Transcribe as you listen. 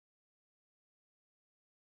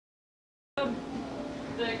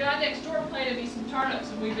The guy next door planted me some turnips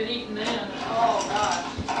and we've been eating them. Oh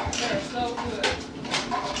gosh, they're so good.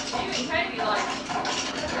 Even Katie likes them.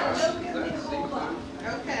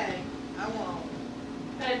 Okay, I won't.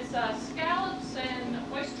 It's scallops and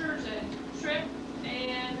oysters and shrimp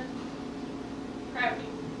and crab meat.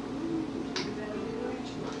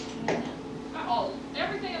 Oh,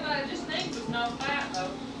 everything about it just named was no fat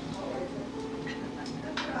though.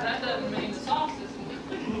 That doesn't mean the sauce isn't.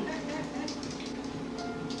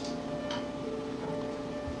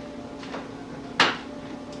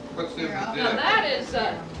 What's this? Now that is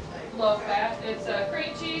low fat. It's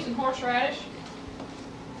cream cheese and horseradish.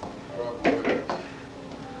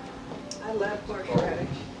 I love horseradish.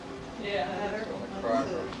 Yeah.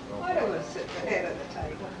 Why do I sit at the head of the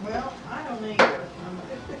table? Well, I don't either.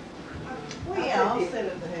 Well, yeah, I'll sit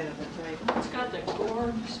at the head of the table. It's got the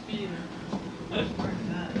corn spear.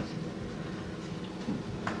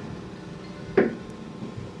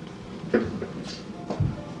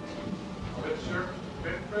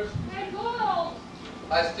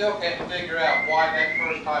 I still can't figure out why that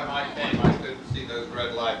first time I came I couldn't see those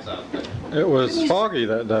red lights out there. It was foggy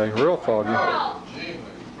that day, real foggy. Oh, gee,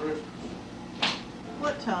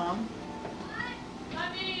 What, Tom?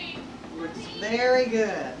 It's Very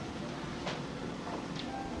good.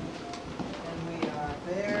 And we are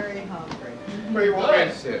very hungry. where you want me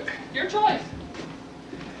to sit? your choice.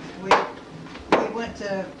 We went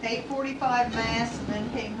to 8:45 Mass and then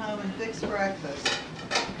came home and fixed breakfast.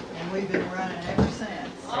 And we've been running ever since.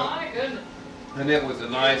 Oh my goodness. And it was a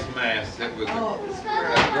nice mass. It was Oh, it was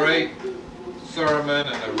a great sermon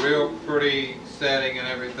and a real pretty setting and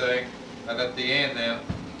everything. And at the end then,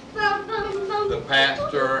 the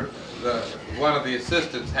pastor, one of the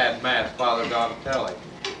assistants had mass, Father Donatelli.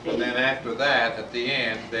 And then after that, at the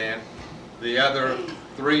end, then the other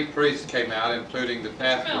 3 priests came out, including the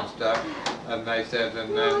pastor and stuff, and they said,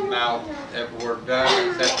 and then now if we're done,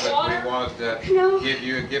 except that we wanted to give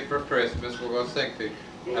you a gift for Christmas, we're going to sing to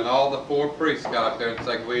you. And all the 4 priests got up there and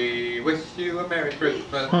sang, "We wish you a Merry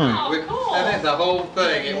Christmas." Oh, cool. And then the whole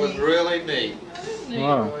thing, it was really neat.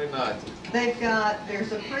 Wow. Really nice.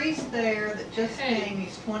 There's a priest there that just came.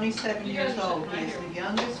 He's 27 years old. He's the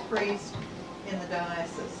youngest priest in the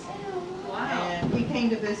diocese. Wow. And he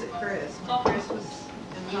came to visit Chris when Chris was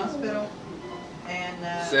in the hospital.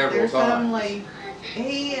 And Several there's times. only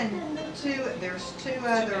he and there's 2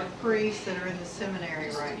 other priests that are in the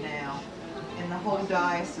seminary right now in the whole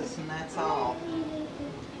diocese, and that's all.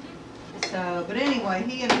 So, but anyway,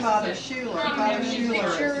 he and Father Scherer is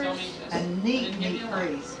a neat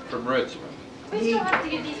priest. From Richmond. We still have to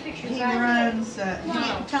get these pictures He right. runs,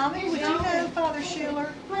 Tommy, would you know Father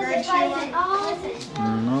Scherer? Greg Scherer?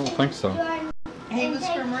 I don't think so. He was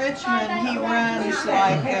from Richmond. He runs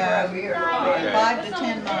like 5 to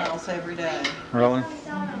 10 miles every day. Really?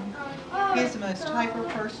 He's the most hyper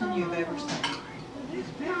person you've ever seen.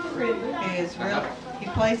 He is real. He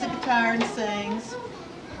plays the guitar and sings,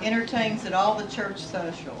 entertains at all the church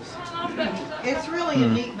socials. It's really a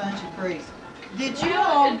neat bunch of priests. Did you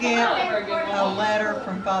all get a letter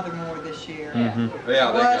from Father Moore this year? Mm-hmm.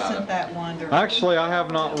 Yeah, they got it. Wasn't that wonderful? Actually, I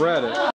have not read it.